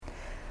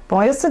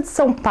Bom, eu sou de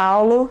São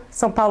Paulo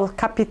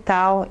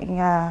capital,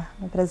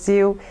 no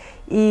Brasil,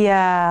 e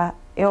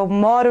eu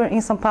moro em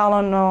São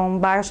Paulo num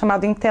bairro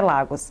chamado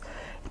Interlagos.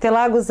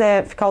 Interlagos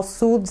fica ao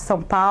sul de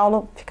São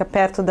Paulo, fica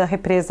perto da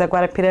represa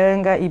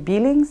Guarapiranga e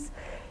Billings,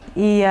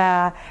 e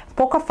um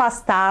pouco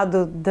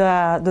afastado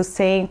do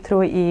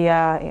centro e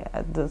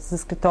dos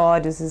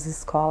escritórios e das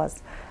escolas.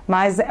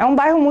 Mas é um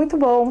bairro muito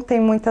bom, tem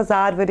muitas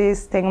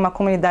árvores, tem uma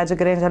comunidade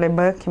grande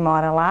alemã que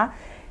mora lá.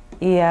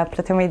 E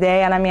para ter uma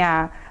ideia,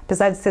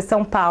 apesar de ser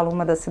São Paulo,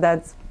 uma das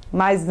cidades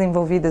mais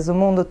desenvolvidas do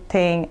mundo,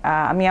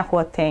 a minha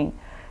rua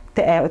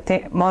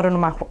moro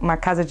numa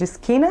casa de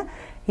esquina,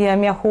 e a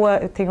minha rua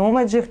eu tenho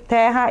uma de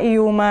terra e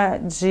uma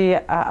de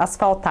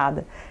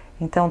asfaltada.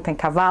 Então tem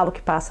cavalo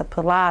que passa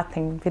por lá,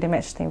 vira e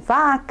mexe, tem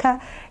vaca,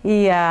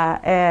 e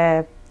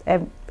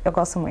eu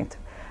gosto muito.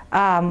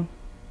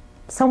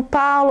 São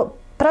Paulo,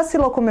 para se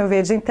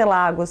locomover de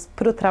Interlagos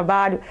para o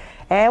trabalho,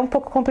 é um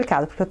pouco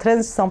complicado, porque o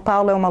trânsito de São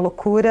Paulo é uma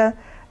loucura.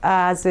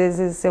 Às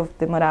vezes eu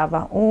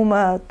demorava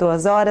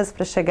 1-2 horas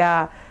para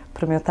chegar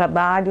para o meu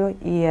trabalho,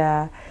 e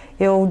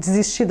eu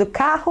desisti do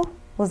carro,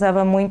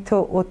 usava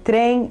muito o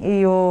trem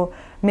e o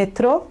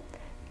metrô,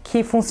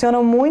 que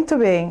funcionam muito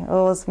bem.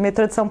 O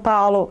metrô de São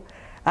Paulo,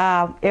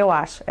 eu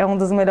acho, é um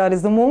dos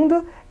melhores do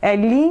mundo, é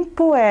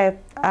limpo,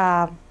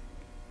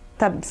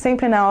 tá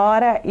sempre na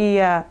hora, e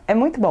é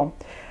muito bom.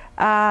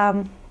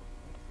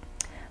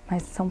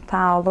 Mas São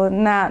Paulo,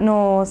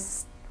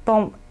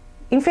 bom,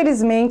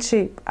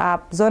 infelizmente a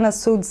zona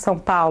sul de São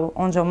Paulo,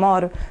 onde eu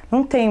moro,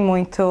 não tem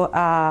muito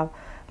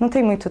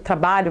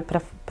trabalho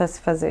para se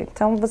fazer.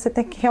 Então você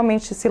tem que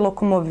realmente se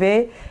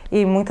locomover,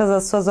 e muitas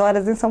das suas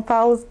horas em São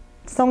Paulo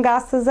são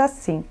gastas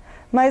assim.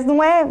 Mas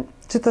não é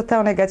de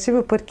total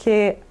negativo,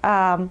 porque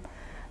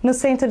no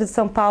centro de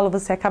São Paulo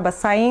você acaba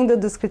saindo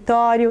do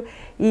escritório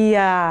e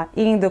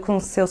indo com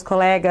seus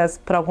colegas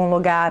para algum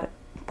lugar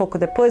um pouco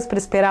depois, para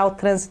esperar o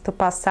trânsito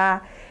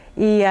passar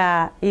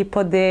e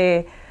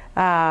poder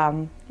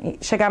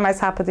chegar mais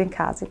rápido em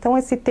casa. Então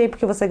esse tempo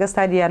que você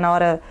gastaria na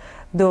hora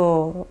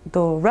do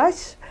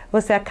rush,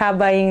 você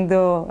acaba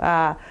indo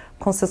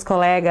com seus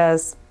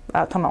colegas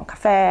tomar um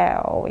café,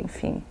 ou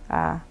enfim,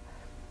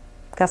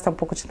 gastar um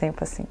pouco de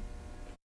tempo assim.